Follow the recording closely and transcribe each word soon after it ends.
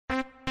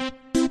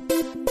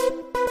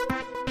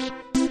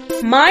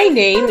My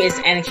name is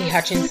Annika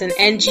Hutchinson,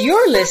 and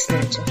you're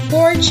listening to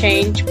For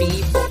Change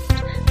Be Bold.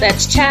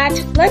 Let's chat,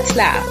 let's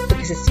laugh,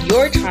 because it's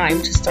your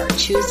time to start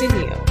choosing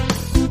you.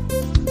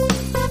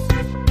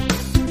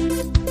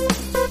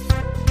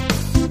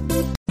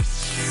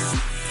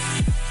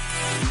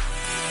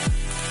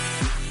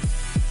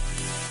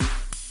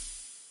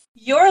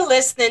 You're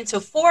listening to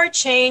For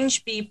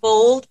Change Be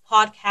Bold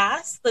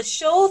podcast, the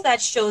show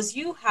that shows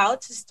you how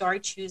to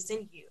start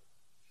choosing you.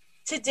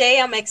 Today,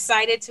 I'm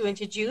excited to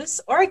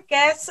introduce our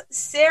guest,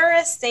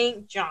 Sarah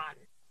St. John.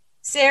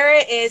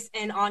 Sarah is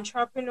an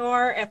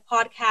entrepreneur, a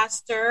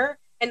podcaster,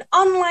 an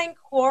online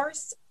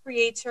course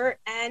creator,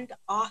 and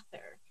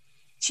author.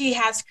 She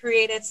has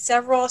created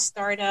several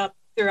startups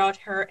throughout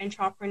her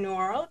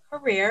entrepreneurial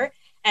career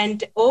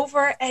and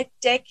over a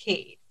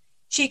decade.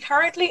 She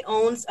currently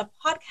owns a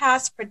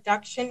podcast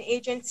production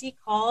agency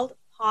called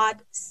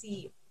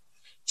Podseed.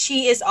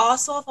 She is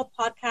also a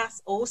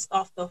podcast host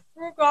of the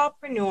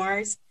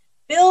Frugalpreneurs,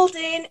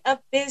 Building a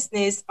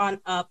Business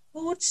on a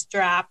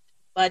Bootstrapped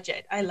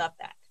Budget. I love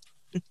that.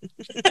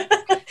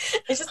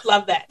 I just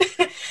love that.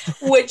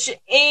 Which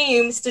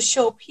aims to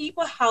show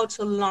people how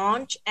to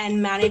launch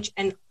and manage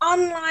an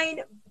online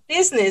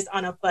business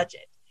on a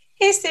budget.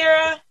 Hey,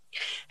 Sarah.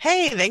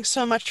 Hey, thanks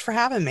so much for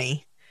having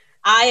me.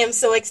 I am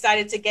so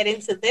excited to get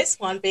into this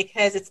one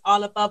because it's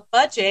all about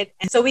budget.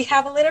 And so we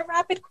have a little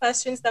rapid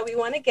questions that we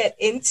want to get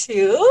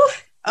into.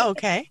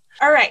 Okay.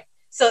 All right.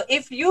 So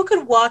if you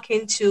could walk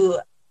into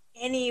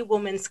any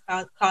woman's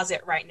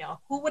closet right now,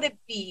 who would it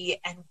be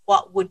and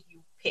what would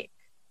you pick?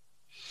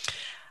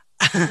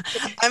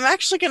 I'm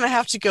actually going to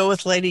have to go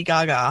with Lady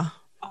Gaga.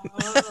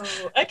 Oh,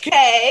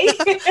 okay.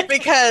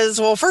 Because,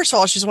 well, first of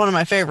all, she's one of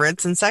my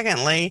favorites. And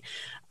secondly,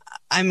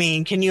 I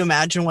mean, can you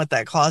imagine what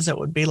that closet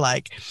would be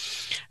like?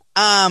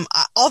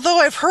 Although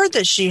I've heard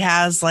that she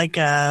has like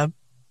a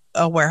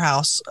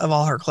warehouse of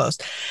all her clothes.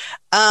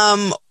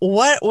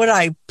 What would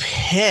I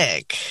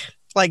pick?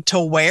 Like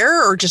to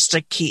wear or just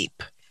to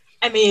keep?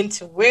 I mean,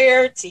 to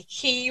wear, to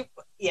keep,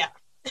 yeah.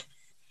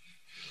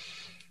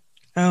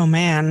 Oh,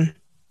 man.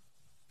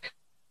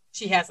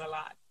 She has a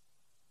lot.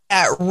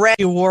 At Red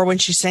she wore when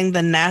she sang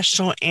the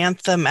national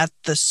anthem at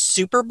the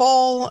Super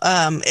Bowl.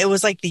 It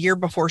was like the year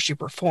before she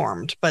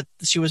performed, but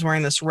she was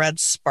wearing this red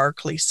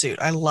sparkly suit.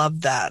 I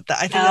love that.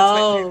 I think that's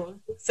my favorite.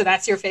 So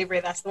that's your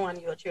favorite. That's the one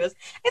you'll choose.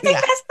 I think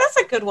that's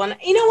a good one.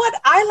 You know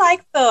what? I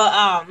like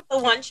the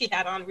one she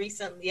had on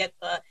recently at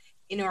the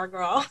Inner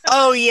Girl.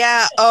 Oh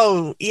yeah.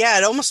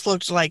 It almost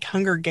looked like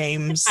Hunger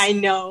Games. I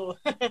know.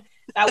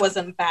 That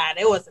wasn't bad.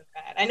 It wasn't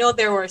bad. I know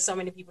there were so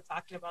many people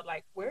talking about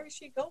like, where is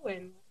she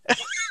going?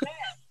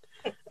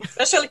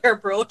 Especially her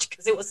brooch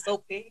because it was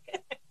so big.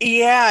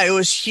 Yeah, it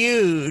was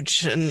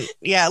huge. And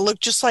yeah, it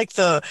looked just like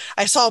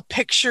I saw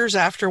pictures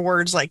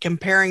afterwards, like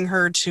comparing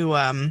her to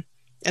in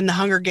the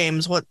Hunger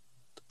Games,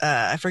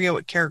 I forget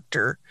what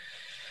character.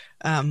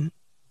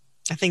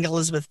 I think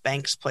Elizabeth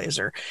Banks plays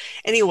her.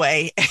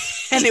 Anyway,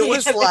 and it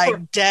was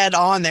like dead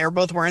on. They were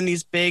both wearing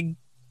these big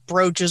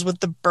brooches with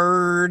the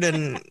bird,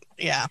 and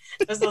yeah.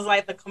 This was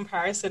like the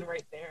comparison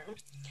right there.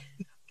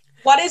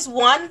 What is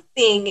one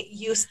thing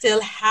you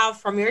still have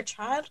from your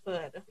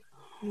childhood?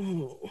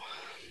 Ooh.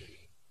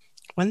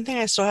 One thing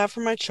I still have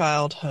from my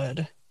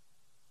childhood.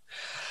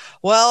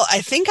 Well,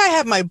 I think I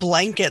have my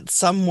blanket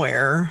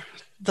somewhere.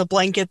 The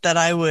blanket that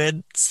I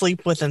would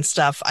sleep with and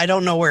stuff. I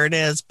don't know where it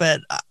is, but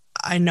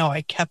I know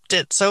I kept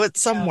it, so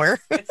it's somewhere.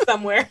 Yeah, it's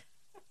somewhere.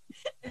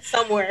 It's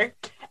somewhere.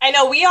 I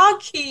know we all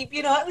keep,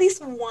 at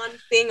least one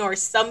thing or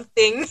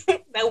something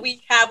that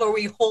we have or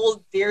we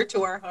hold dear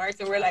to our hearts,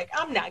 and we're like,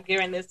 I'm not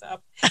giving this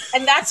up.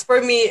 And that's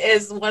for me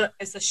is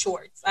the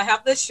shorts. I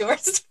have the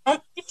shorts from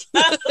my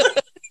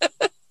childhood.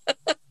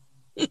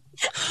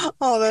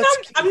 Oh,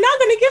 that's I'm not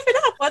going to give it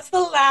up. What's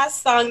the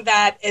last song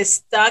that is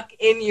stuck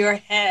in your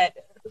head?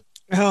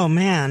 Oh,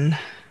 man.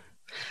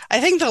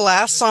 I think the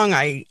last song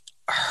I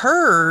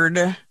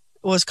heard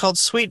was called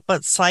Sweet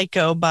But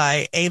Psycho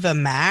by Ava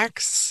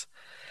Max.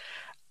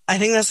 I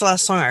think that's the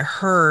last song I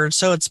heard,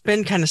 so it's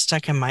been kind of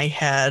stuck in my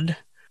head.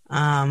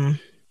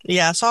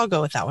 Yeah, so I'll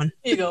go with that one.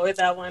 You go with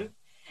that one.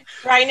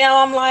 Right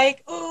now, I'm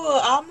like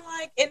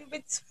in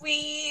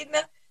between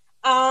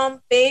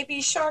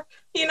Baby Shark,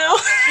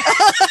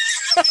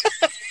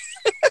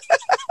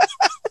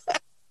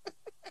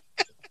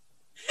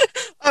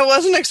 I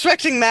wasn't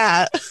expecting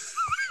that.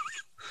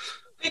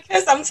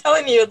 Because I'm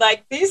telling you,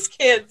 like, these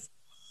kids,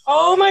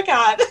 oh my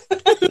God.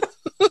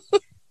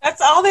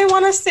 That's all they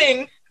want to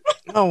sing.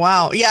 Oh,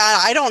 wow. Yeah,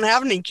 I don't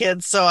have any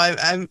kids, so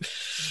I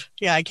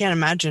can't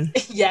imagine.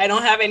 Yeah, I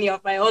don't have any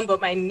of my own,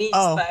 but my niece.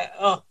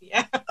 Oh,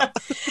 yeah.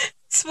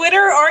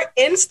 Twitter or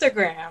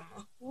Instagram?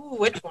 Ooh,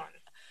 which one?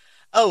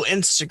 Oh,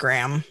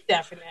 Instagram.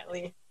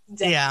 Definitely.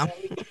 Yeah.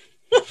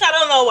 I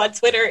don't know what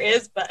Twitter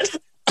is, but...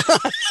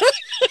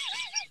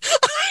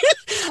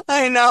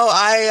 I know.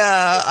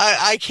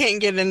 I can't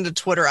get into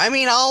Twitter. I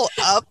mean, I'll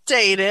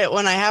update it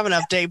when I have an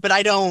update, but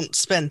I don't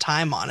spend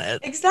time on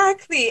it.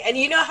 Exactly. And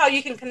you know how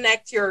you can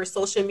connect your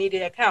social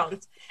media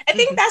accounts. I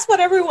think that's what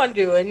everyone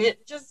do. And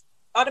it just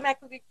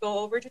automatically go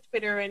over to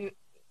Twitter and,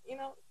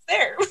 it's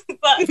there.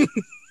 But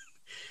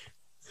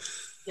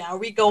yeah,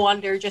 we go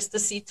under just to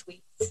see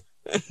tweets.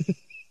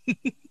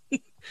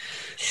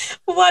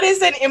 What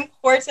is an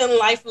important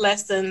life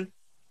lesson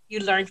you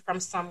learned from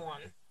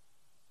someone?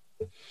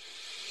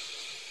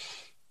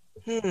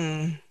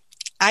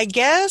 I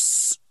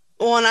guess,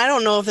 well, and I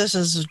don't know if this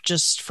is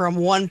just from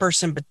one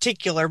person in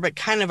particular, but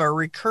kind of a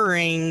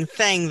recurring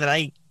thing that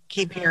I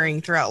keep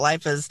hearing throughout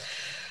life is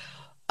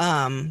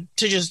to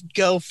just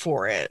go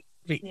for it.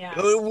 Yeah.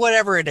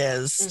 Whatever it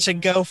is, to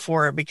go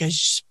for it,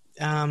 because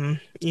you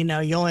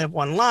only have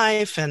one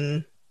life,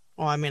 and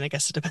well, I mean, I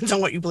guess it depends on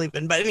what you believe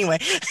in, but anyway.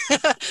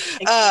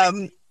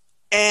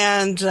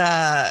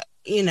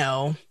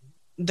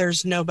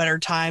 There's no better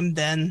time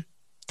than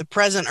the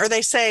present, or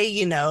they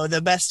say,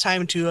 the best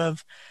time to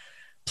have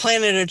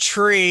planted a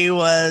tree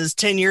was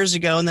 10 years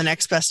ago, and the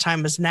next best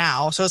time is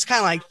now. So it's kind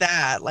of like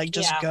that, like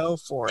just go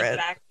for it.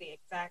 Exactly.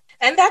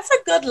 And that's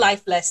a good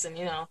life lesson,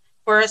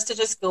 for us to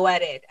just go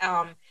at it.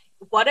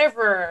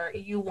 Whatever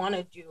you want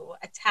to do,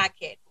 attack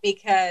it,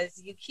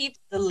 because you keep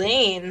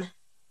delaying,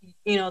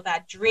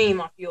 that dream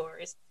of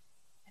yours.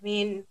 I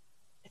mean,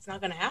 it's not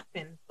going to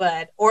happen,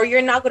 or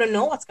you're not going to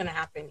know what's going to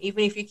happen.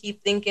 Even if you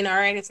keep thinking, all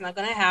right, it's not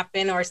going to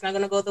happen, or it's not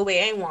going to go the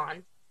way I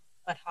want.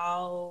 But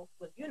how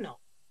will you know?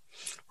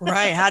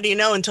 Right. How do you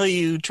know until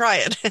you try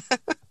it?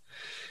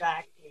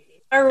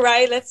 Exactly. All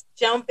right, let's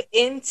jump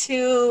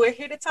we're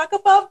here to talk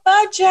about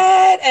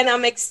budget, and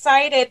I'm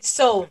excited.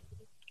 So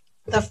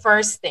the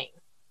first thing,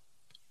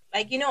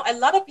 a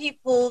lot of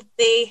people,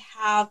 they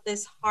have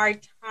this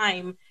hard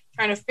time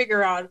trying to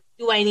figure out,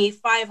 do I need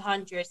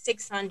 500,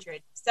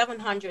 600,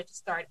 700 to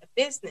start a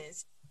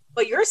business?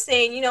 But you're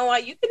saying, you know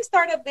what, you can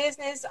start a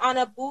business on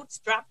a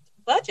bootstrapped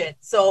budget.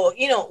 So,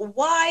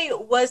 why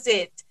was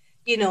it,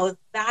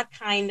 that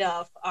kind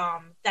of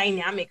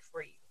dynamic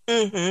for you?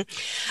 Yeah,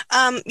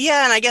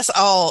 and I guess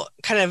I'll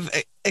kind of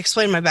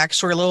explain my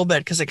backstory a little bit,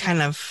 because it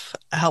kind of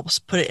helps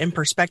put it in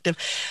perspective.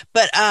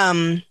 But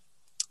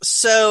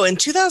so in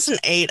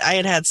 2008, I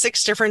had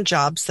 6 different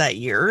jobs that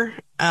year,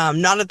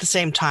 not at the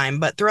same time,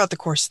 but throughout the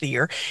course of the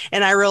year.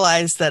 And I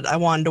realized that I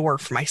wanted to work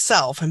for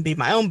myself and be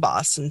my own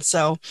boss. And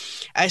so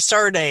I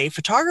started a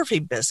photography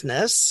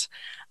business.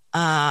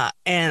 And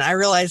I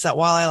realized that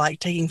while I like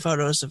taking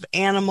photos of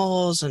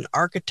animals and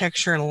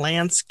architecture and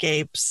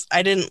landscapes,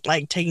 I didn't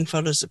like taking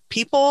photos of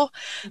people,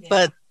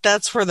 but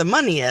that's where the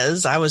money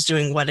is. I was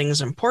doing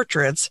weddings and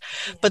portraits,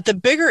 but the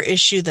bigger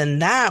issue than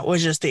that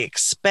was just the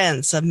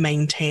expense of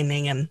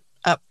maintaining and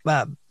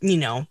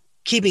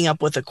keeping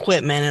up with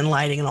equipment and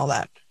lighting and all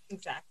that.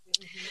 Exactly.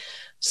 Mm-hmm.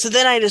 So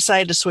then I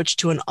decided to switch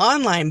to an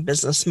online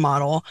business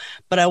model,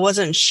 but I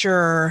wasn't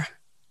sure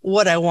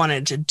what I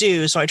wanted to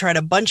do. So I tried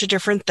a bunch of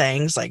different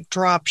things like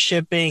drop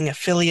shipping,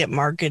 affiliate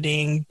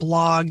marketing,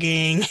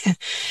 blogging.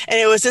 And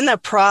it was in the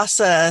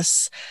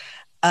process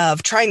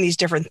of trying these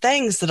different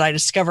things that I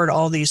discovered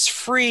all these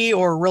free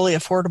or really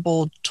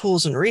affordable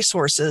tools and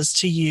resources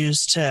to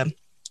use to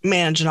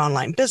manage an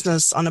online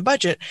business on a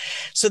budget.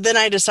 So then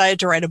I decided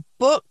to write a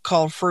book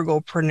called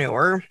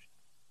Frugalpreneur,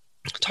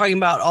 talking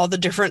about all the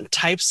different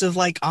types of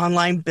like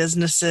online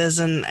businesses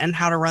and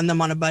how to run them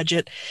on a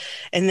budget.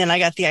 And then I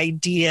got the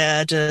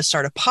idea to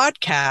start a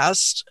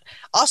podcast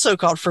also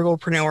called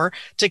Frugalpreneur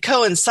to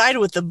coincide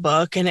with the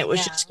book. And it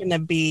was just going to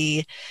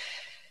be,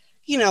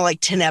 like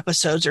 10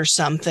 episodes or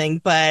something,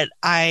 but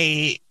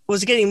I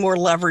was getting more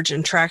leverage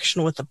and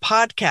traction with the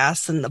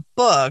podcast than the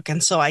book.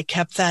 And so I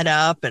kept that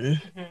up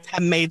and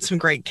have made some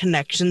great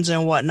connections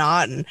and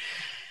whatnot. And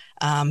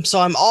so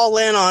I'm all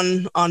in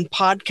on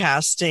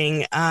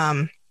podcasting.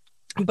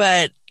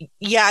 But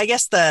yeah, I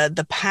guess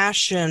the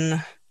passion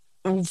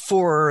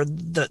for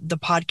the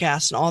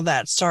podcast and all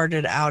that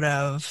started out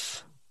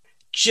of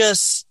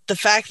just the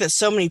fact that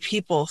so many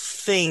people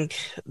think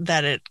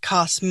that it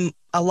costs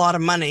a lot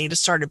of money to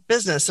start a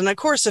business. And of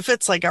course, if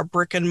it's like a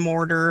brick and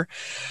mortar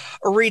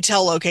or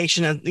retail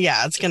location,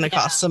 it's going to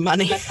cost some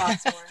money.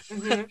 Cost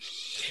more.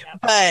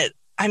 But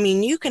I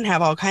mean, you can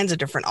have all kinds of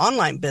different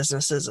online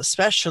businesses,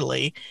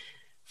 especially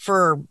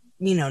for,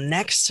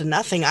 next to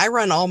nothing. I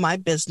run all my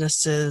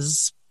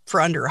businesses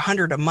for under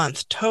 $100 a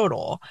month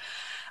total.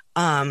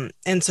 And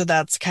so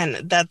that's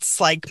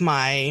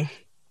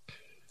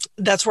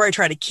where I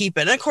try to keep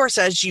it. And of course,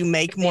 as you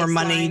make more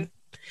money,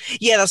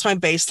 that's my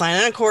baseline.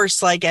 And of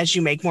course, like as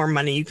you make more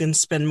money, you can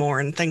spend more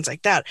and things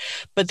like that.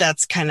 But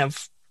that's kind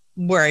of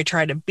where I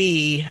try to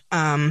be.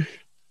 And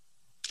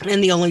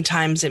the only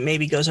times it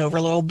maybe goes over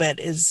a little bit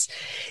is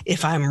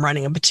if I'm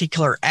running a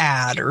particular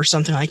ad or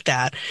something like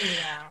that.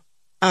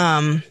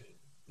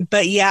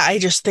 But I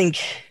just think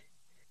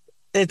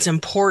it's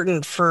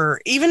important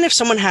for, even if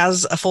someone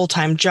has a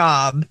full-time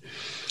job,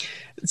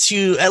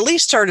 to at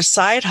least start a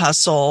side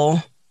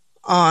hustle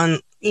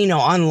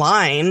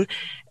online,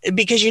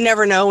 because you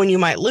never know when you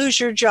might lose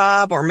your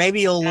job, or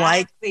maybe you'll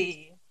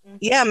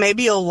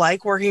maybe you'll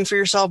like working for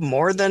yourself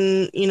more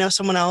than,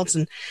 someone else.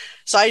 And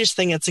so I just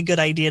think it's a good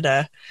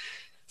idea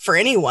for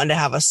anyone to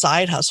have a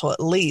side hustle at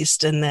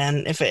least. And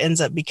then if it ends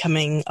up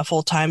becoming a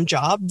full-time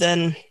job,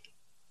 then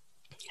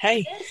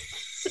hey.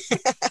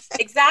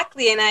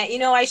 Exactly. And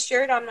I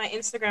shared on my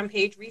Instagram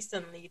page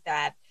recently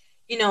that,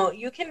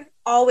 you can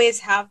always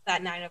have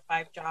that 9 to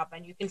 5 job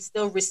and you can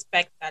still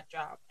respect that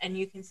job and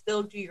you can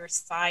still do your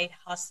side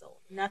hustle.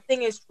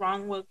 Nothing is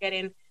wrong with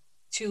getting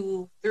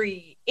 2,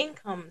 3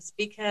 incomes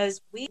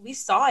because we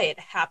saw it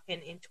happen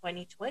in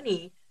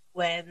 2020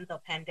 when the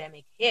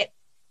pandemic hit.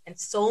 And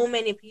so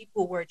many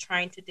people were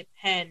trying to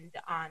depend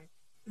on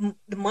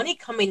the money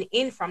coming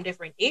in from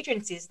different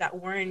agencies that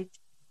weren't,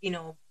 you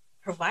know,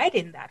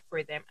 providing that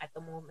for them at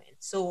the moment.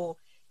 So,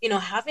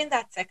 having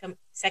that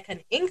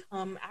second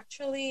income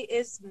actually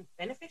is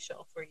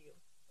beneficial for you.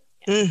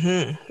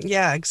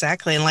 Yeah,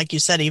 exactly. And like you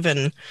said,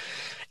 even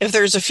if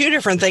there's a few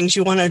different things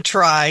you want to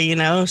try,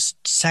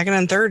 second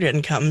and third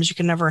incomes, you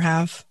can never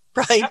have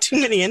probably Yep, too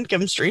many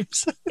income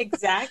streams.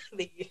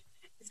 exactly.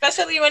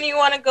 Especially when you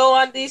want to go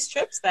on these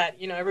trips that,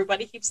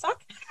 everybody keeps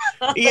talking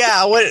about.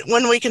 Yeah,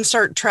 when we can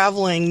start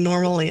traveling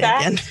normally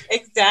again.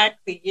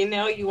 Exactly.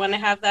 You want to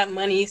have that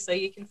money so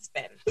you can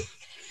spend.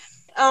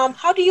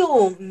 How do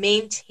you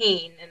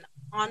maintain an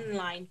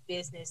online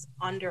business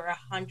under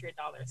 $100?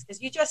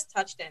 Because you just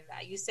touched on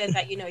that. You said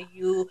that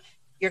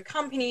your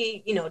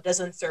company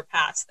doesn't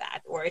surpass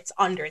that or it's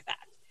under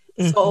that.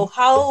 Mhm. So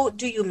how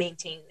do you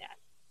maintain that?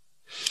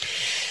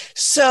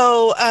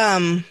 So,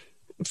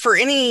 for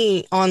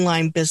any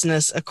online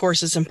business, of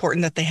course, it's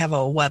important that they have a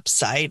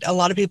website. A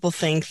lot of people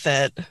think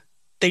that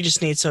they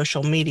just need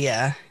social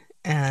media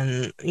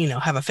and,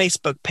 have a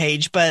Facebook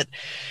page. But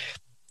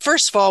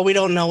first of all, we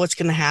don't know what's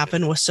going to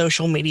happen with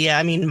social media.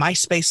 I mean,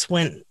 MySpace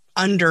went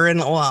under and,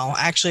 well,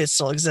 actually, it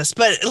still exists,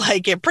 but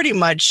like it pretty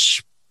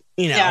much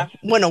Yeah,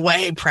 went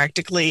away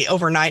practically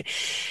overnight.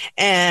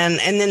 And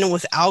then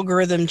with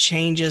algorithm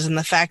changes and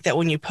the fact that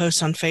when you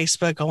post on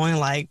Facebook, only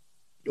like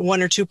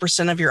 1 or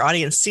 2% of your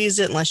audience sees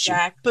it unless you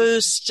exactly.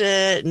 boost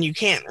it, and you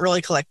can't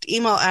really collect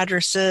email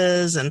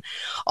addresses and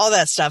all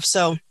that stuff.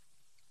 So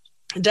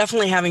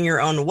definitely having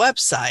your own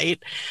website.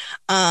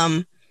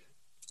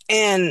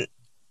 And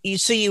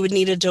you would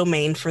need a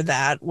domain for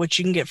that, which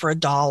you can get for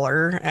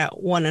 $1 at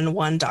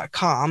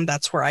oneandone.com.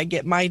 That's where I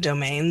get my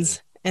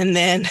domains. And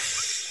then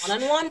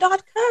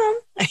Oneandone.com.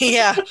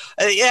 yeah,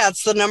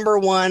 it's the number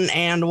one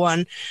and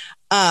one.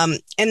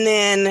 And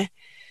then,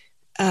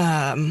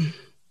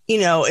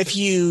 if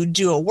you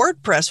do a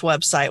WordPress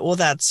website, well,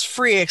 that's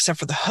free except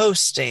for the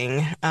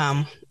hosting,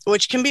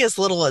 which can be as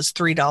little as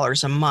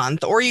 $3 a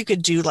month, or you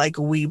could do like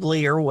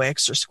Weebly or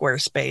Wix or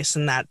Squarespace,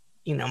 and that,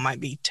 might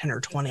be 10 or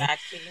 20.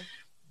 Exactly.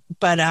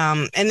 But,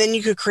 and then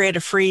you could create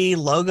a free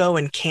logo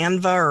in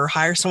Canva or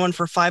hire someone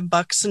for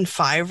 $5 in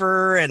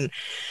Fiverr. And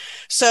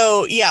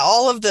so, yeah,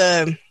 all of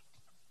the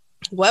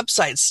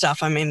website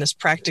stuff, I mean, is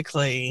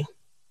practically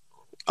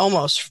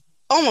almost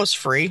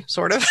free,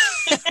 sort of.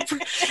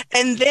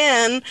 And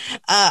then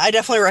I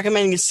definitely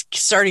recommend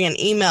starting an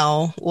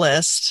email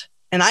list.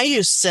 And I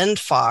use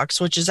SendFox,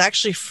 which is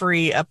actually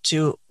free up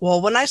to, well,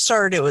 when I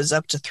started, it was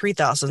up to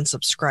 3,000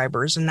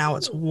 subscribers, and now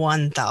it's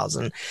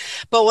 1,000.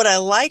 But what I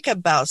like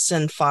about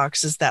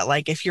SendFox is that,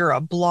 like, if you're a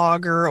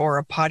blogger or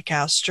a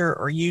podcaster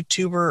or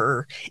YouTuber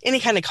or any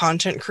kind of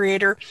content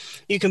creator,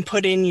 you can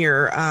put in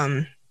your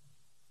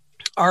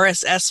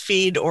RSS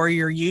feed or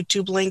your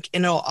YouTube link,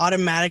 and it'll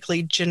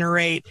automatically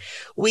generate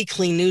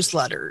weekly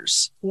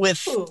newsletters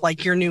with Ooh,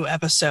 like your new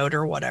episode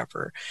or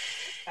whatever.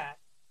 okay.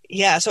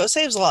 Yeah, so it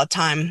saves a lot of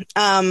time.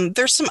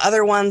 There's some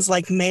other ones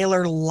like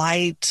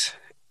MailerLite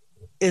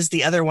is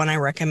the other one I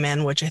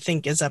recommend, which I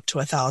think is up to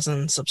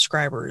 1,000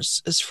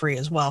 subscribers, is free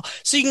as well.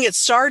 So you can get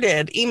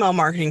started email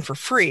marketing for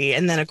free.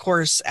 And then of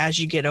course, as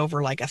you get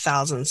over like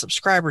 1,000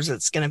 subscribers,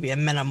 it's going to be a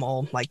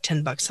minimal, like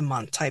 $10 a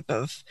month type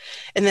of,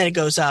 and then it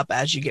goes up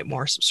as you get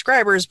more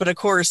subscribers. But of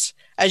course,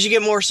 as you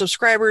get more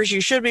subscribers, you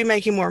should be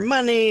making more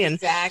money. And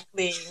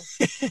Exactly.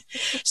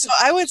 so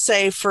I would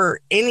say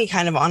for any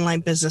kind of online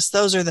business,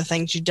 those are the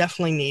things you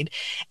definitely need.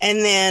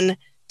 And then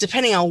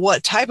depending on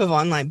what type of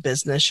online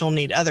business, you'll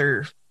need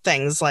other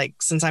things.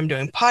 Like since I'm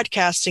doing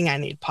podcasting, I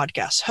need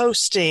podcast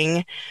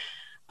hosting,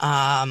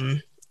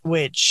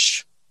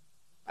 which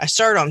I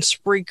started on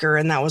Spreaker,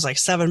 and that was like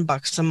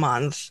 $7 a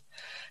month.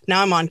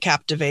 Now I'm on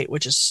Captivate,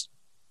 which is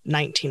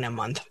 19 a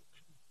month.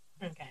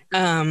 Okay.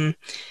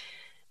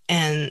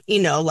 And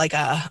like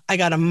I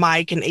got a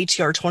mic, an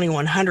ATR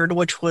 2100,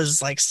 which was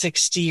like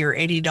 $60 or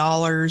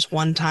 $80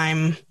 one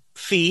time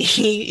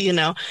fee,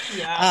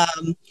 Yeah.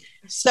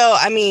 So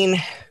I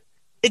mean,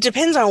 it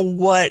depends on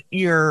what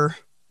you're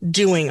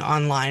doing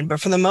online, but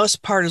for the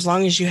most part, as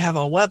long as you have a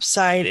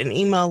website, an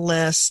email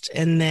list,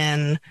 and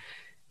then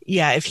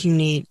if you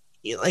need,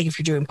 like if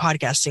you're doing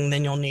podcasting,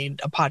 then you'll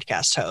need a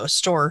podcast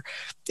host. Or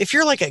if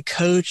you're like a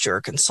coach or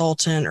a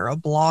consultant or a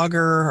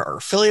blogger or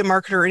affiliate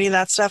marketer or any of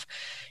that stuff,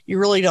 you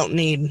really don't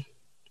need,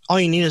 all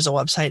you need is a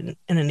website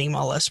and an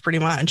email list pretty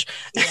much.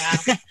 Yeah.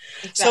 So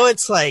Exactly.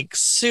 it's like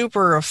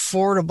super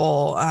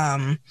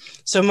affordable.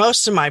 So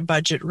most of my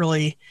budget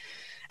really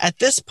at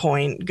this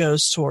point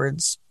goes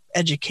towards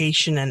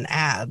education and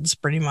ads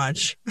pretty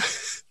much.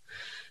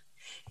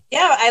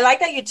 Yeah, I like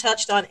that you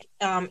touched on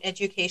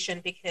education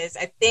because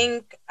I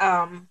think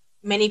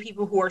many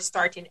people who are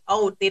starting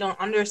out, they don't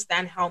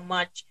understand how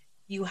much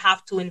you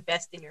have to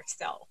invest in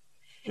yourself.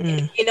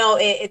 You know,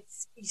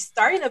 it's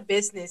starting a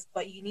business,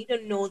 but you need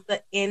to know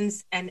the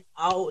ins and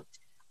out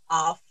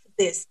of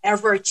this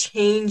ever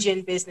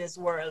changing business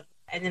world.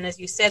 And then, as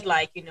you said,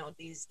 like, you know,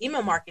 these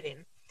email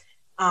marketing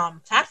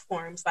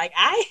platforms, like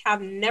I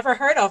have never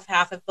heard of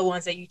half of the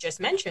ones that you just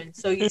mentioned.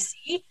 So you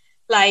see,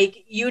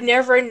 like, you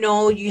never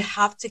know. You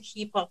have to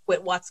keep up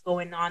with what's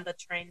going on, the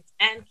trends,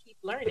 and keep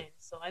learning.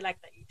 So I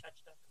like that you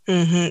touched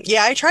on.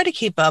 Yeah, I try to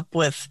keep up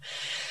with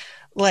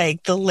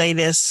like the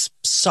latest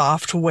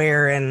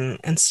software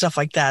and stuff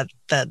like that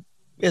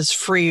is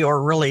free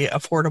or really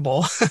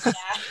affordable. Yeah.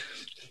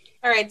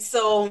 All right.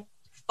 So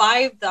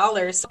 $5.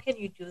 How can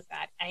you do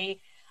that?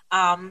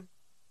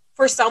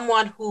 For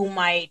someone who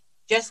might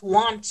just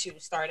want to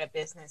start a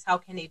business, how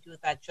can they do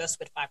that just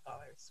with $5?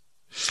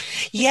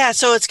 Yeah,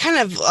 so it's kind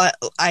of,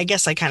 I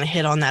guess I kind of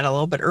hit on that a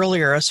little bit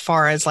earlier as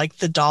far as like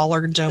the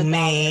dollar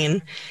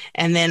domain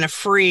and then a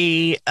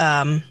free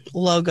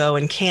logo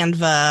in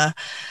Canva,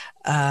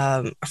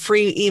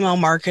 free email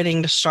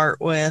marketing to start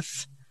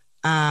with.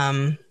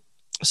 So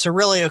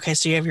really, okay,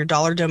 so you have your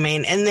dollar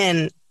domain. And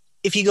then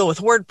if you go with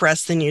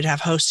WordPress, then you'd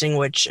have hosting,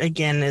 which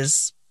again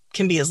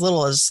can be as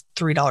little as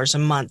 $3 a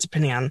month,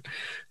 depending on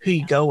who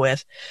you go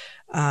with.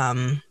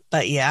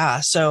 But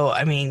yeah, so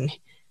I mean,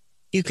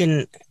 you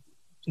can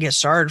get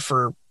started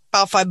for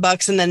about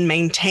 $5 and then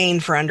maintain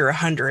for under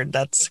 100.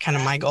 That's kind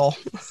of my goal.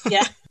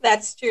 Yeah,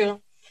 that's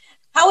true.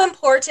 How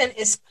important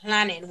is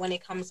planning when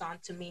it comes on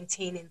to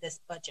maintaining this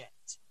budget?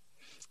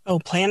 Oh,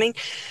 planning.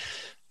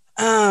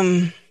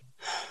 I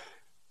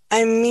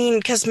mean,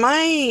 because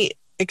my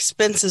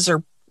expenses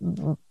are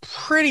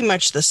pretty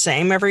much the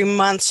same every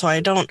month.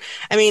 So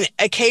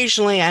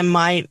occasionally I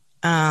might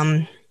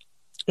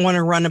want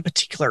to run a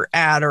particular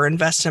ad or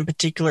invest in a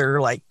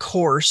particular like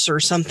course or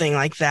something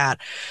like that.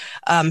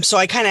 So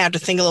I kind of have to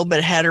think a little bit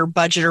ahead or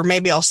budget, or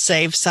maybe I'll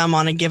save some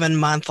on a given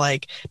month.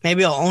 Like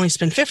maybe I'll only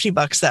spend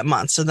 $50 that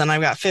month. So then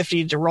I've got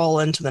 50 to roll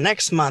into the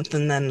next month.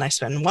 And then I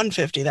spend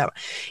 150 that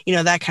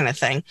kind of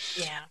thing.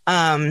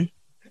 Yeah.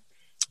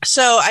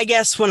 So I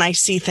guess when I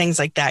see things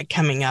like that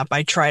coming up,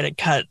 I try to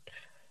cut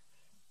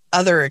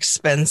other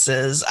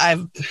expenses.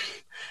 I've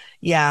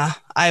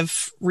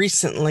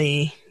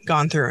recently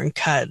gone through and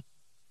cut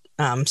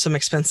some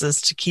expenses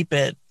to keep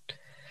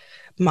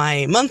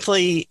my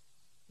monthly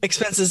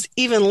expenses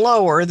even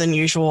lower than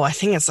usual. I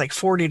think it's like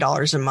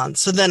 $40 a month.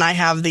 So then I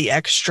have the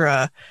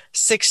extra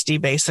 60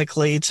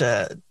 basically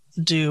to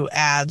do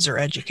ads or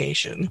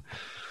education.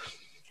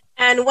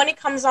 And when it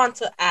comes on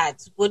to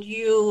ads, would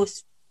you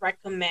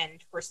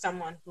recommend for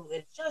someone who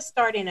is just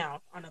starting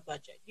out on a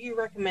budget, do you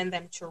recommend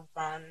them to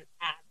run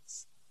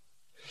ads?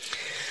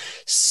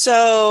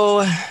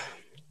 So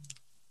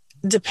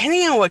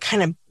depending on what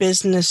kind of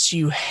business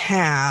you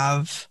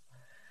have,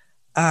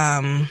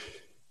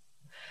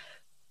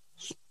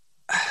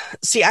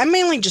 see, I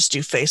mainly just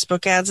do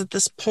Facebook ads at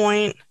this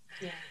point.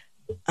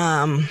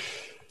 Yeah.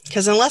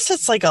 Because unless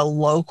it's like a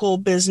local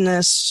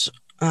business,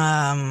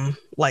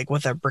 like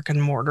with a brick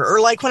and mortar,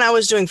 or like when I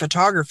was doing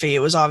photography, it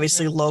was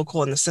obviously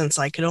local in the sense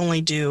I could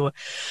only do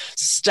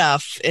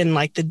stuff in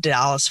like the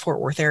Dallas Fort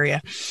Worth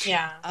area.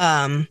 Yeah.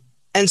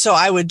 And so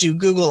I would do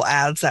Google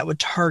ads that would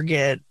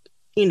target,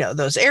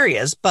 those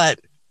areas. But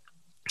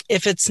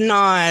if it's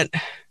not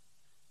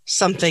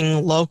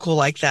something local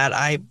like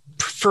that,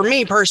 for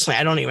me personally,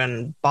 I don't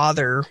even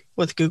bother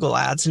with Google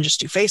ads and just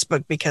do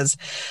Facebook because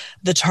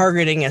the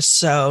targeting is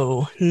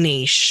so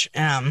niche,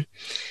 and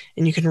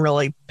you can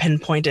really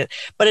pinpoint it,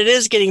 but it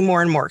is getting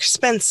more and more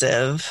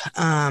expensive.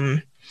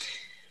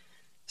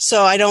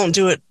 So I don't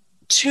do it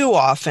too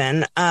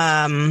often.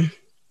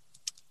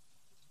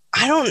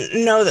 I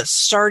don't know that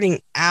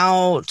starting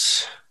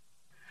out,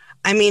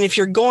 I mean, if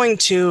you're going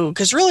to,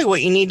 because really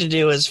what you need to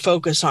do is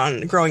focus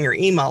on growing your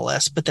email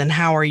list, but then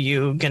how are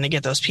you going to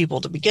get those people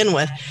to begin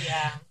with?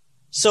 Yeah.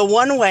 So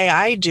one way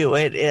I do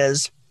it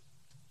is,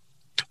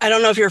 I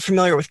don't know if you're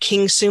familiar with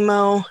King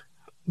Sumo,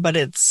 but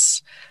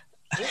it's,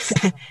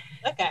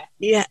 okay.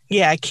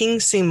 Yeah, King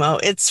Sumo.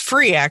 It's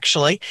free,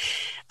 actually.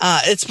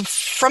 It's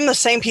from the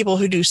same people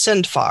who do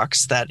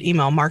SendFox, that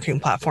email marketing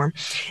platform.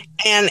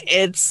 And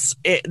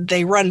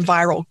they run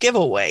viral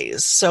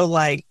giveaways. So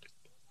like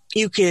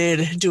you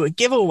could do a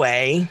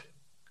giveaway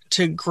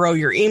to grow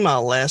your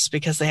email list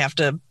because they have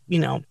to,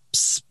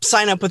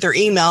 sign up with their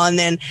email. And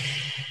then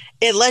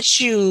it lets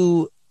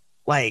you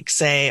like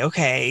say,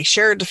 okay,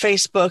 share it to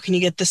Facebook and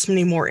you get this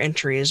many more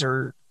entries,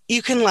 or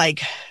you can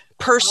like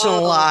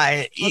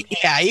personalize. Okay.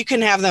 Yeah, you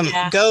can have them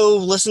go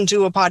listen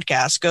to a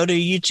podcast, go to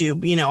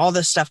YouTube, all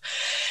this stuff.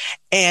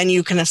 And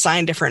you can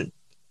assign different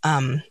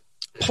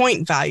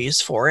point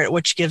values for it,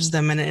 which gives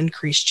them an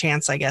increased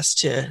chance, I guess,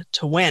 to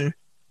win.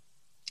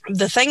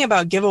 The thing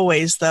about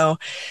giveaways, though,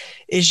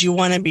 is you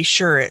want to be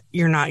sure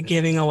you're not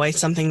giving away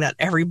something that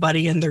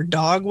everybody and their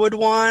dog would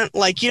want.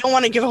 Like, you don't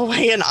want to give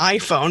away an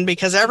iPhone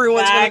because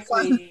everyone's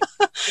going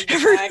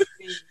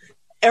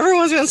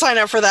to sign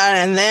up for that.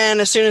 And then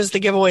as soon as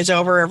the giveaway's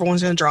over,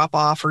 everyone's going to drop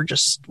off or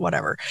just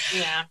whatever.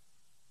 Yeah.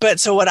 But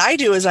so what I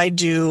do is I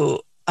do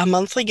a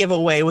monthly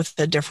giveaway with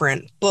a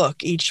different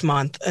book each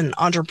month, an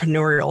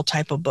entrepreneurial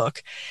type of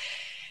book.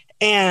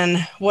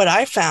 And what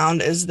I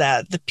found is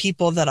that the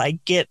people that I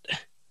get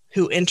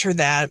who enter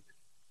that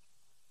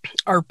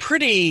are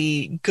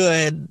pretty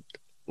good,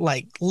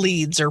 like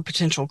leads or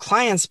potential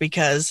clients,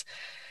 because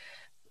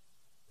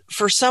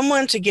for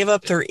someone to give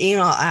up their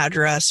email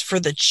address for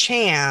the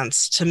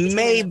chance to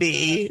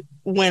maybe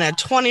win a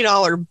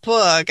 $20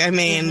 book, I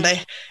mean,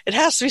 it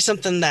has to be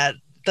something that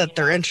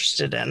they're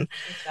interested in.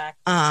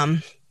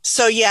 Exactly.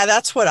 So yeah,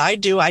 that's what I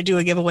do. I do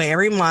a giveaway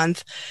every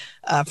month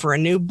for a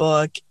new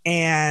book,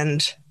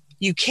 and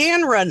you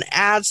can run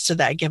ads to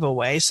that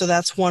giveaway. So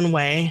that's one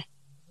way.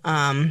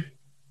 But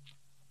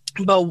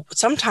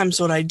sometimes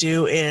what I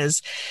do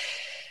is,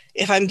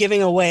 if I'm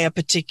giving away a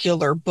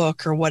particular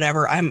book or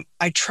whatever,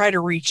 I try to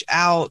reach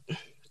out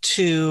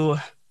to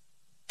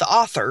the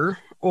author,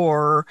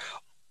 or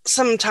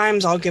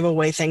sometimes I'll give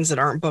away things that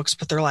aren't books,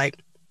 but they're like,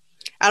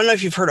 I don't know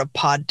if you've heard of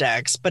pod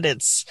decks, but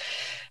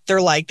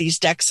they're like these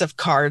decks of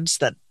cards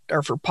that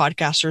are for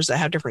podcasters that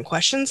have different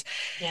questions.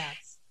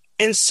 Yes.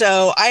 And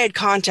so I had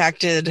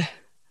contacted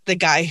the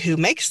guy who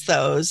makes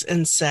those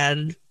and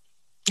said,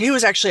 he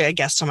was actually a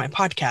guest on my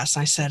podcast.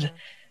 And I said,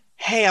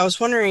 hey, I was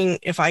wondering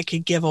if I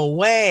could give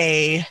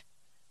away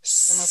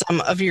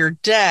some of your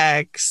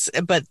decks,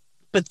 but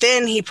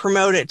then he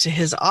promoted it to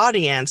his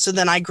audience. So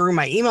then I grew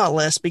my email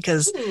list,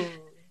 because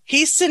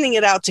he's sending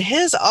it out to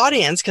his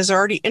audience because they're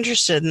already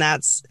interested in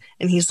that.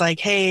 And he's like,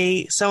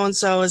 hey,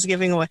 so-and-so is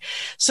giving away.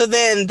 So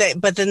then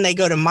they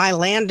go to my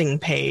landing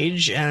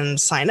page and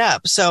sign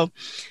up. So,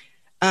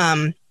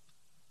 and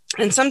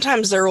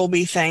sometimes there will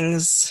be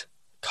things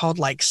called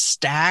like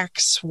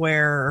stacks,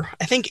 where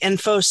I think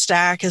Info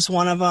Stack is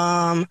one of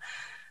them.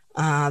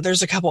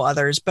 There's a couple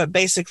others, but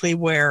basically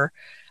where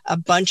a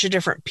bunch of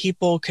different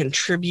people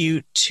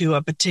contribute to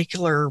a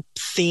particular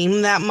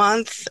theme that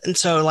month. And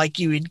so like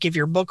you would give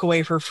your book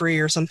away for free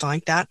or something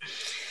like that.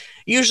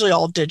 Usually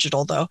all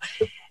digital though.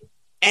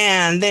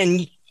 And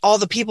then all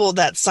the people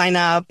that sign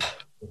up,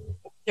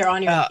 they're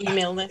on your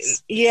email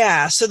list.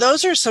 Yeah. So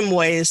those are some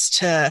ways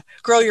to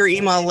grow your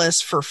email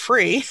list for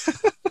free.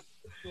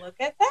 Look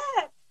at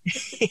that.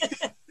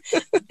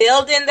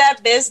 Building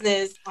that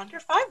business under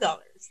 $5.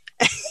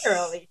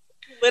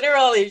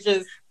 Literally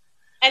just,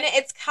 and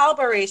it's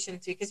collaboration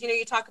too. Cause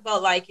you talk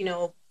about like,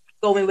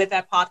 going with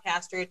that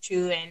podcaster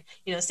too, and,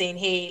 saying,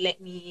 hey,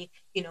 let me,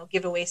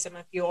 give away some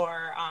of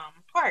your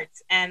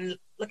parts. And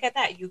look at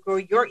that. You grow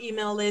your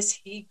email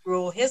list. He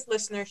grew his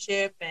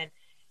listenership, and,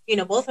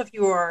 both of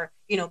you are,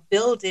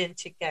 building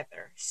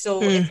together.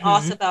 So it's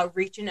also about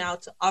reaching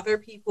out to other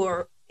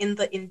people in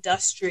the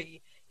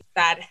industry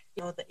that,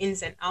 the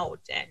ins and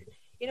outs, and,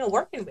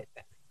 working with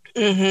them.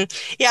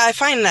 Yeah, I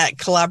find that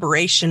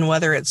collaboration,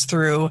 whether it's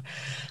through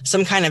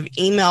some kind of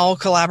email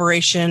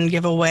collaboration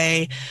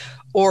giveaway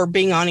or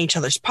being on each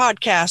other's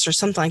podcasts or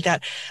something like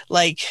that,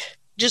 like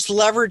just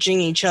leveraging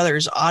each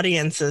other's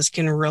audiences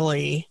can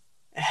really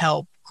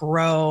help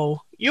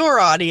grow your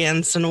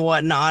audience and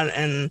whatnot,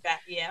 and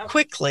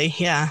quickly.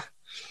 Yeah.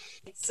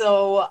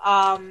 So,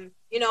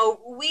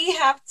 we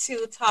have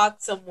to talk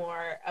some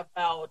more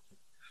about,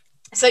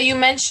 so you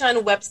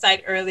mentioned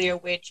website earlier,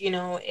 which,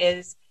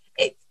 is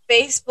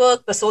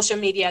Facebook, the social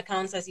media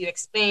accounts, as you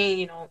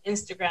explained,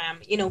 Instagram,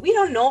 we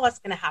don't know what's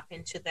going to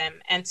happen to them.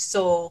 And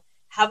so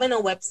having a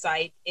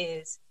website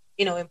is,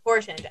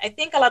 important. I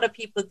think a lot of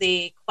people,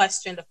 they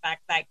question the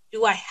fact that,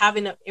 do I have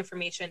enough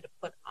information to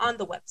put on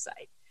the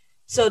website?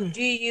 So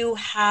do you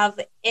have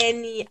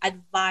any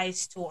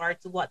advice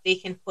towards what they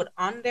can put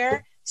on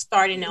there,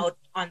 starting out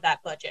on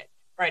that budget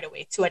right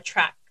away to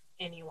attract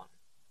anyone?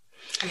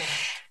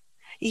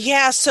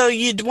 Yeah, so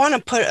you'd want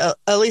to put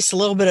at least a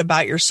little bit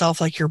about yourself,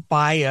 like your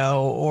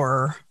bio,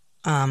 or,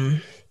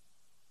 and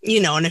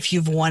if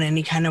you've won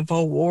any kind of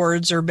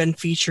awards or been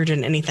featured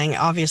in anything,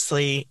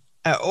 obviously,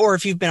 or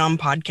if you've been on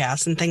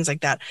podcasts and things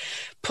like that,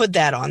 put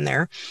that on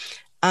there.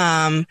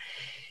 And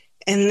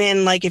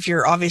then like if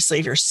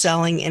you're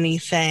selling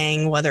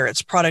anything, whether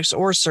it's products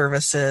or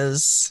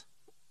services,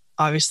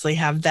 obviously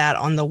have that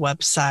on the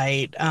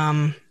website.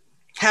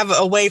 Have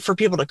a way for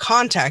people to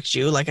contact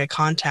you, like a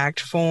contact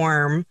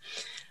form.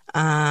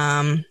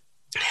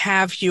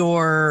 Have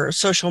your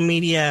social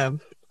media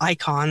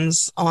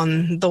icons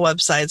on the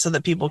website so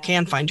that people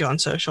can find you on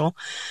social.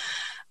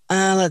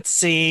 Let's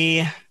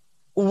see.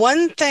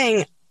 One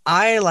thing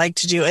I like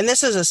to do, and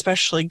this is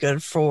especially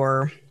good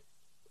for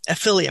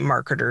affiliate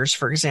marketers,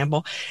 for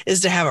example, is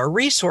to have a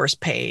resource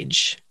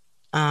page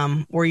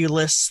where you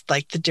list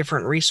like the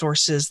different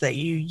resources that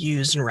you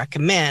use and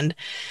recommend.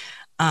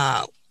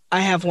 I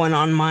have one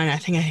on mine. I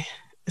think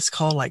it's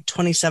called like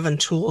 27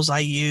 tools I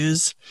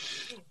use.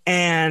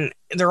 And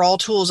they're all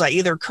tools I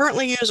either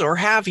currently use or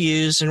have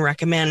used and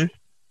recommend.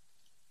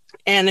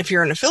 And if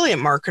you're an affiliate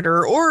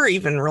marketer, or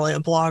even really a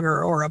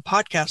blogger or a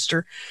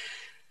podcaster,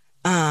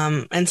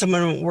 and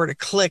someone were to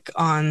click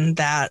on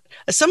that,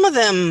 some of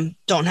them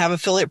don't have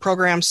affiliate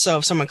programs. So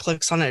if someone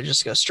clicks on it, it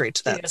just goes straight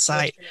to that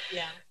site.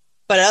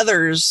 But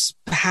others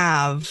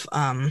have,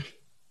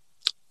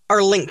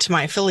 are linked to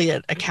my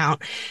affiliate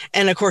account.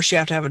 And of course, you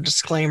have to have a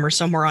disclaimer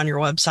somewhere on your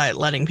website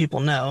letting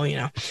people know,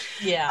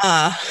 Yeah.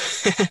 Uh,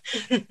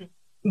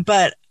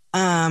 but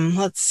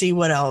let's see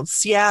what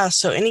else. Yeah,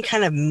 so any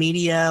kind of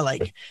media,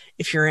 like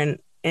if you're in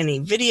any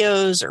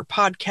videos or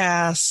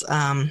podcasts,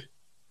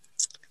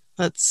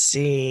 let's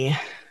see.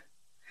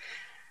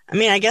 I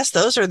mean, I guess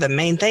those are the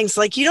main things.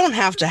 Like, you don't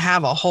have to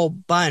have a whole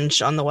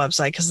bunch on the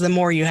website, because the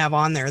more you have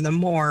on there, the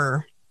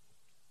more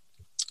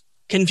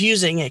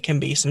confusing it can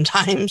be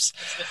sometimes.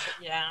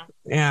 Yeah.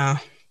 Yeah.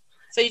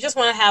 So you just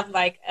want to have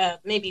like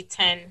maybe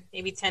 10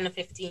 to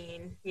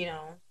 15,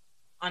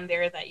 on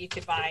there that you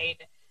could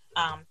provide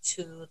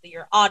to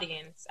your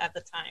audience at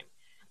the time.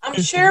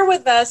 Share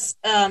with us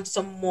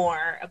some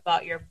more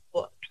about your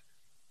book.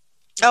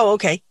 Oh,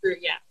 okay.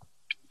 Yeah.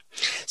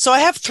 So I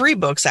have 3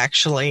 books,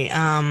 actually.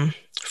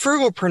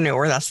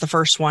 Frugalpreneur, that's the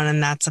first one,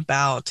 and that's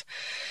about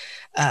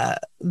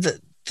the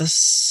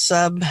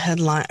sub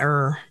headline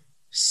or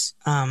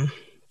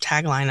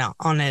tagline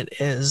on it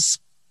is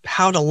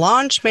how to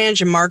launch,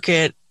 manage, and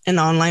market an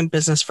online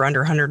business for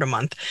under $100 a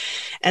month.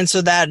 And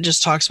so that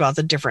just talks about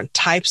the different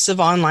types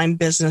of online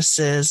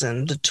businesses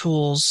and the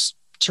tools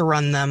to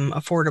run them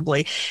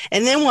affordably.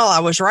 And then while I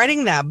was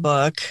writing that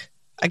book,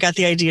 I got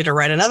the idea to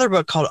write another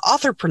book called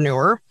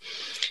Authorpreneur,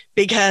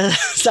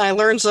 because I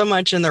learned so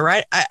much in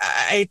the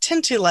I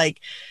tend to, like,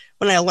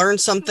 when I learn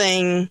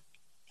something,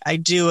 I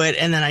do it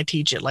and then I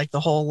teach it, like the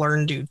whole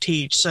learn, do,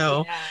 teach.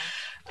 So,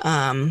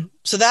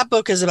 so that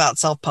book is about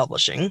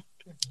self-publishing.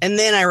 And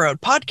then I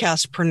wrote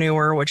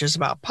Podcastpreneur, which is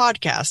about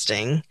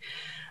podcasting.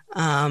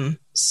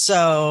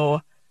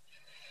 So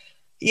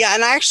yeah,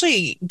 and I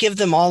actually give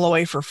them all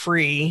away for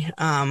free.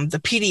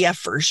 The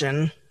PDF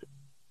version,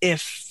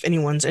 if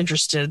anyone's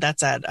interested,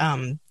 that's at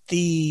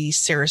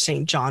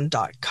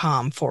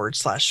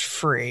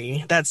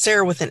thesarahstjohn.com/free. That's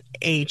Sarah with an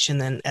H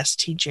and then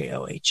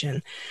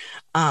STJOHN.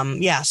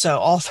 Yeah, so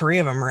all 3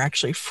 of them are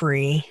actually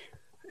free,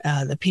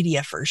 the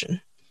PDF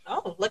version.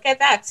 Oh, look at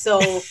that.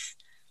 So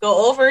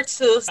go over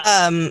to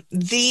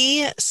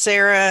the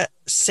Sarah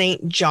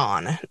St.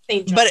 John.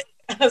 St. John. But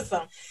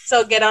awesome.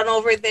 So get on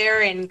over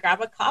there and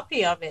grab a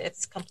copy of it.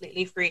 It's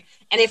completely free.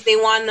 And if they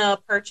want to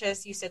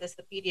purchase, you said it's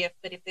the PDF,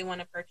 but if they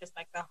want to purchase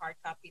like the hard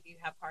copy, do you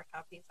have hard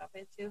copies of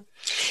it too?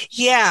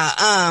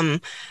 Yeah.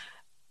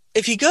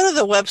 If you go to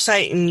the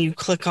website and you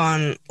click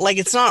on, like,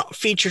 it's not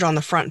featured on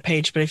the front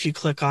page, but if you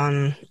click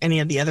on any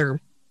of the other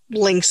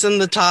links in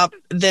the top,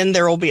 then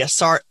there will be a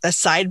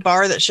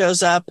sidebar that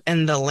shows up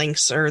and the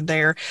links are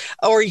there.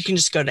 Or you can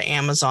just go to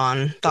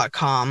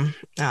Amazon.com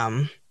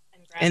and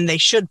they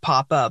should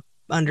pop up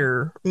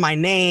under my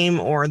name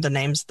or the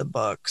names of the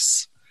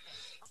books.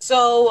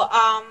 So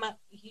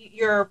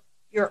you're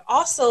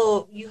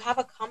also, you have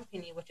a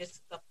company, which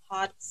is the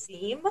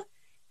Podseam.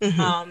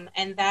 Mm-hmm.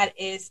 And that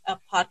is a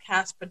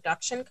podcast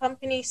production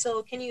company.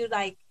 So can you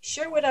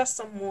share with us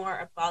some more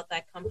about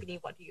that company?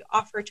 What do you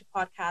offer to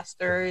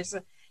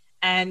podcasters?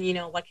 And,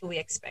 what can we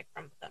expect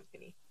from the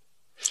company?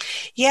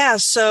 Yeah.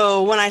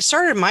 So when I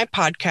started my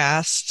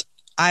podcast,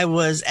 I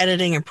was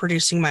editing and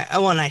producing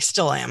and I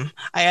still am.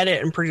 I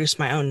edit and produce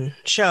my own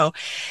show,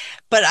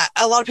 but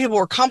a lot of people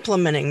were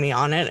complimenting me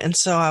on it. And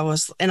so I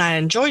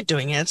enjoyed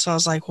doing it. So I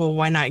was like, well,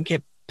 why not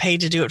get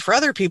paid to do it for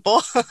other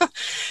people?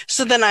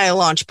 So then I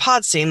launched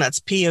Podseam. That's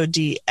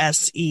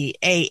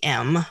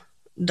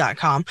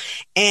PODSEAM.com.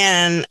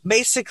 And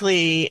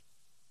basically,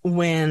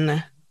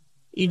 when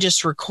you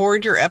just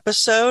record your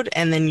episode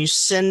and then you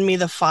send me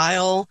the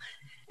file,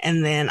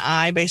 and then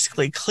I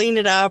basically clean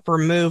it up,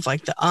 remove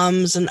like the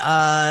ums and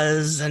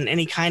uhs and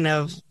any kind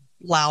of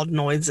loud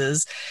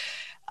noises,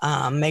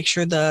 make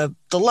sure the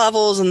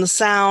levels and the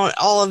sound,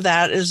 all of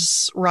that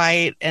is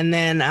right. And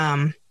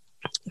then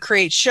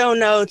create show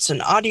notes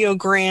and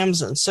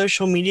audiograms and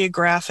social media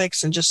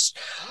graphics and just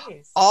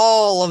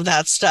all of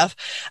that stuff.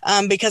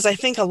 Because I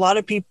think a lot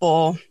of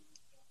people,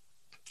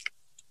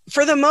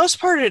 for the most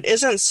part, it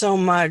isn't so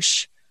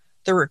much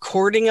the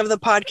recording of the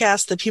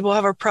podcast that people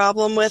have a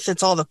problem with.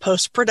 It's all the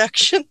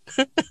post-production.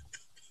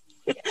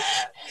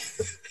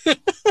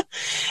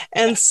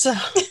 And so,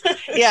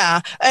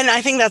 yeah. And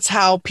I think that's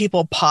how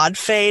people pod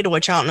fade,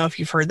 which I don't know if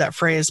you've heard that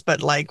phrase,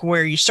 but like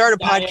where you start a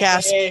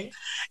podcast.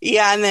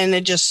 Yeah. And then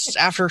it just,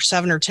 after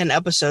 7 or 10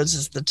 episodes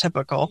is the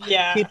typical.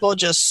 Yeah. People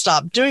just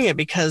stop doing it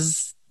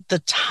because the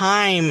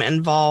time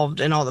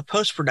involved in all the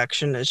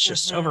post-production is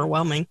just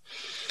overwhelming.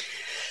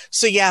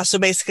 So yeah, so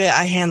basically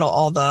I handle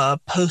all the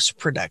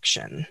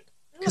post-production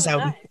because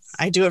I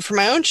do it for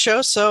my own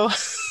show. So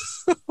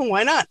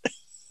why not?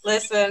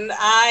 Listen,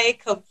 I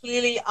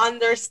completely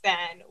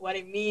understand what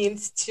it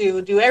means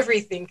to do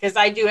everything, because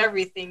I do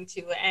everything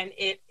too. And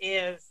it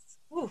is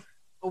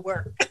a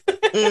work.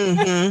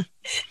 Mm-hmm.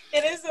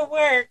 It is a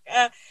work.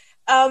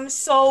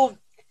 So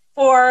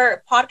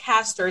for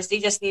podcasters, they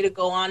just need to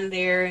go on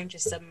there and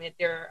just submit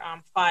their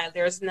file.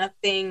 There's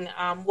nothing.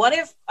 What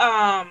if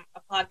a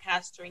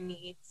podcaster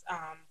needs,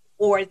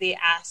 or they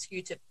ask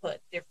you to put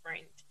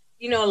different,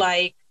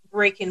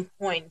 breaking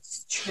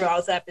points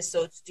throughout the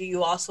episodes, do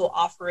you also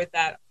offer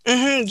that?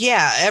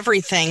 Yeah,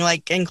 everything,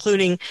 like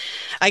including,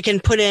 I can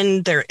put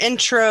in their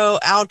intro,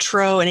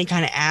 outro, any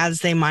kind of ads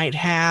they might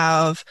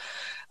have,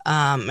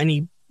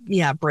 any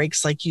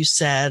breaks, like you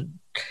said.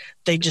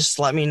 They just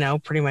let me know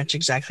pretty much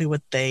exactly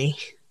what they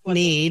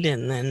need,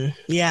 and then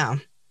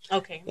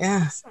Okay.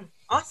 Yeah.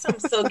 Awesome.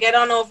 So get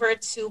on over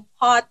to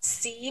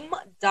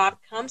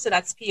podseam.com. So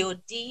that's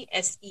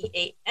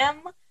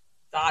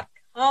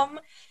podseam.com.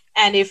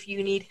 And if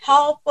you need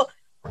help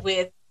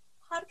with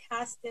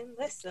podcasting,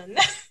 listen.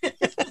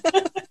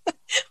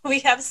 We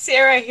have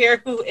Sarah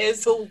here who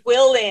is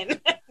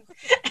willing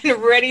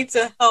and ready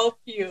to help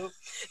you.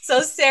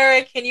 So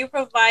Sarah, can you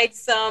provide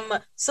some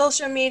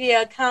social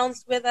media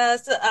accounts with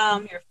us?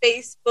 Your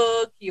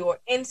Facebook, your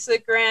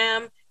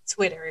Instagram,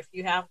 Twitter, if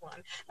you have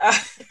one.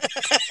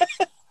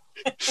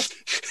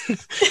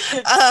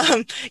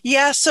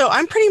 So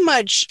I'm pretty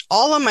much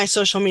all of my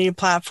social media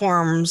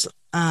platforms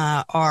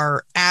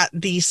are at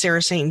the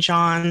Sarah St.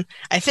 John.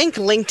 I think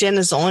LinkedIn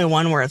is the only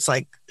one where it's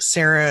like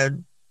Sarah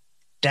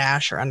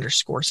dash or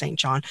underscore St.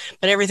 John,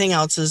 but everything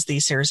else is the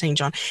Sarah St.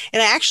 John.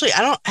 And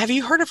have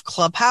you heard of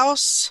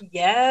Clubhouse?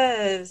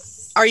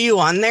 Yes. Are you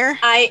on there?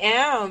 I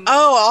am.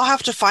 Oh, I'll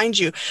have to find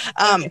you.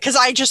 Because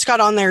I just got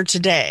on there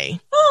today.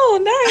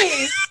 Oh,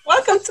 nice.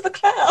 Welcome to the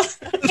club.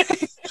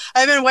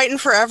 I've been waiting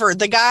forever.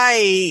 The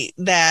guy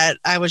that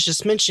I was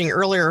just mentioning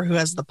earlier who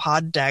has the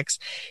pod decks,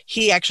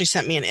 he actually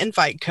sent me an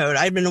invite code.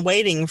 I'd been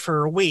waiting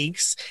for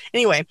weeks.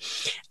 Anyway,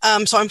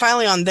 so I'm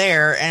finally on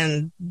there,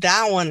 and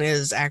that one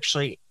is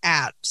actually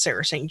at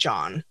Sarah St.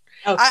 John.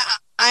 Okay.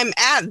 I'm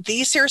at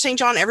the Sarah St.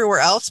 John everywhere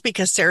else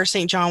because Sarah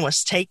St. John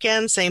was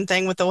taken. Same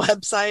thing with the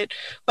website.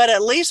 But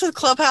at least with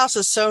Clubhouse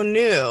is so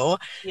new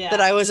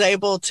that I was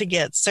able to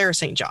get Sarah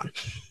St. John.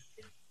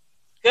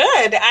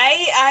 Good.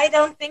 I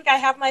don't think I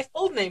have my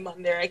full name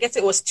on there. I guess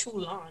it was too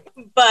long.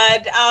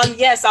 But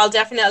yes, I'll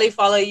definitely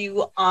follow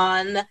you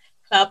on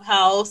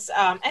Clubhouse.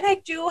 And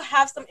I do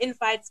have some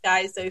invites,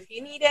 guys. So if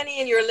you need any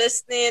and you're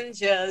listening,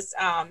 just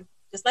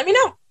let me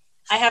know.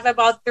 I have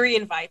about 3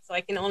 invites, so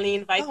I can only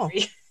invite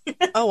 3.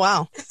 Oh,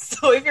 wow.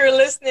 So if you're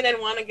listening and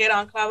want to get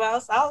on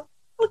Clubhouse, I'll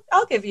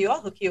hook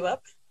you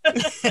up.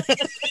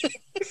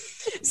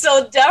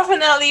 So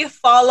definitely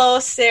follow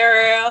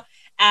Sarah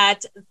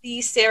at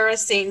the Sarah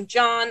St.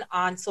 John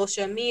on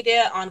social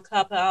media. On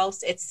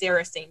Clubhouse, it's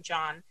Sarah St.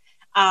 John.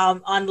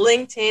 On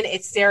LinkedIn,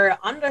 it's Sarah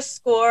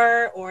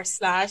 _ or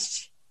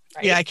 /.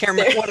 Right? Yeah, I can't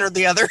remember one or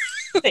the other.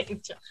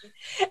 St. John.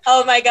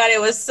 Oh my God,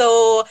 it was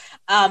so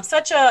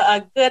such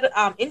a good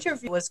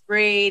interview. It was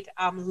great.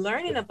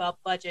 Learning about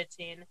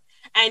budgeting,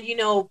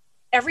 and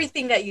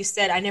everything that you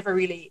said, I never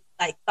really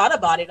thought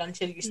about it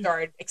until you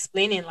started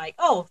explaining.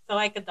 So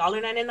like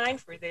 $1.99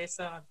 for this,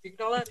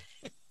 $3.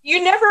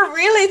 You never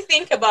really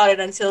think about it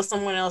until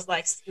someone else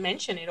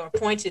mention it or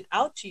point it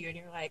out to you, and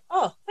you're like,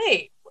 oh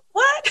wait,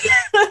 what?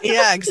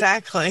 Yeah,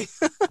 exactly.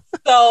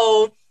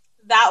 So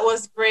that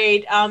was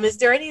great. Is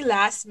there any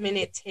last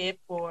minute tip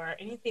or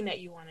anything that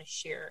you want to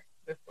share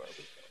before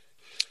we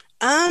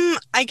go?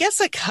 I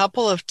guess a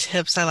couple of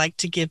tips I like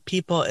to give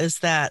people is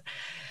that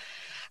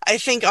I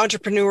think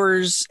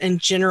entrepreneurs in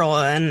general,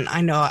 and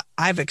I know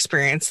I've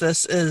experienced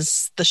this,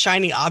 is the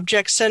shiny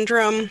object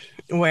syndrome,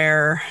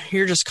 where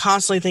you're just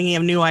constantly thinking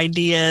of new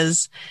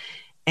ideas,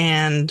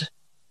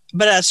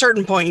 but at a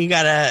certain point you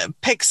got to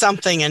pick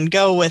something and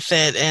go with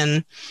it,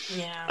 and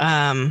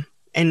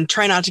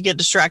try not to get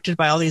distracted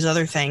by all these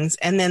other things.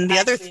 And then the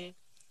other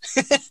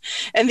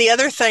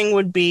thing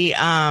would be,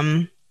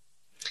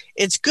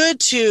 it's good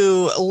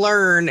to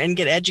learn and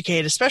get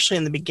educated, especially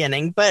in the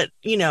beginning, but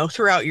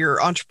throughout your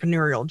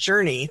entrepreneurial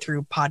journey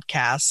through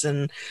podcasts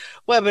and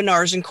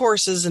webinars and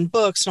courses and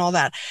books and all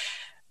that.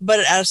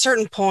 But at a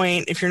certain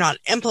point, if you're not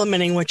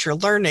implementing what you're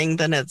learning,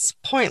 then it's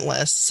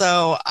pointless.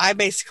 So I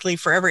basically,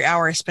 for every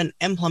hour I spend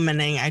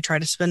implementing,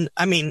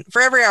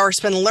 for every hour I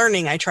spend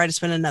learning, I try to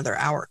spend another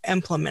hour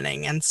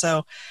implementing. And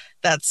so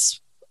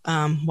that's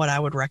what I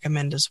would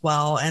recommend as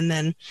well. And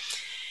then,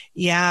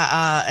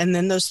 and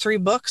then those 3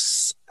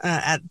 books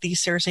at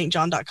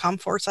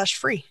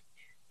thesarahstjohn.com/free.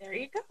 There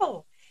you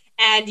go.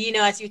 And,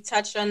 as you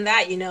touched on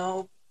that,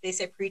 they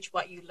say preach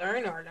what you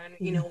learn, or learn,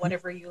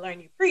 whatever you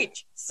learn, you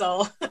preach.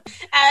 So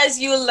as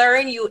you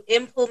learn, you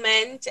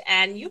implement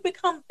and you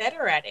become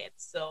better at it.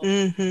 So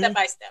step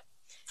by step.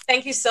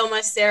 Thank you so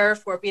much, Sarah,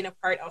 for being a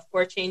part of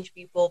For Change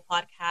People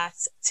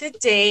podcast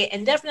today.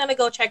 And definitely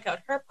go check out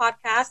her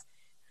podcast,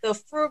 The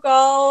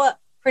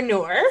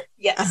Frugalpreneur.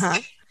 Yes. Uh-huh.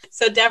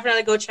 So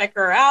definitely go check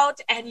her out.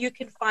 And you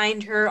can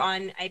find her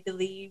on, I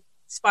believe,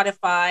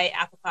 Spotify,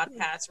 Apple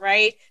Podcasts,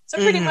 right? So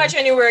pretty much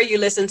anywhere you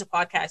listen to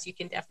podcasts, you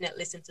can definitely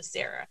listen to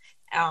Sarah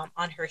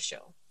on her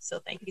show. So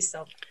thank you so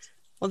much.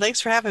 Well, thanks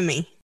for having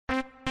me.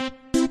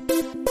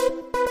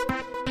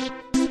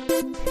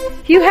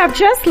 You have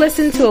just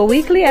listened to a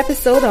weekly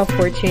episode of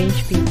For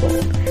Change People.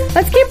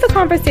 Let's keep the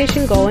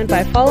conversation going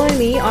by following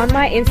me on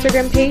my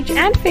Instagram page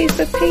and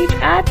Facebook page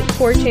at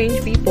For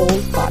Change People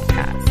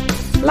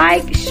Podcast.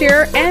 Like,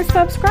 share, and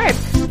subscribe.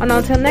 And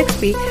until next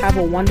week, have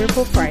a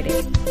wonderful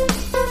Friday.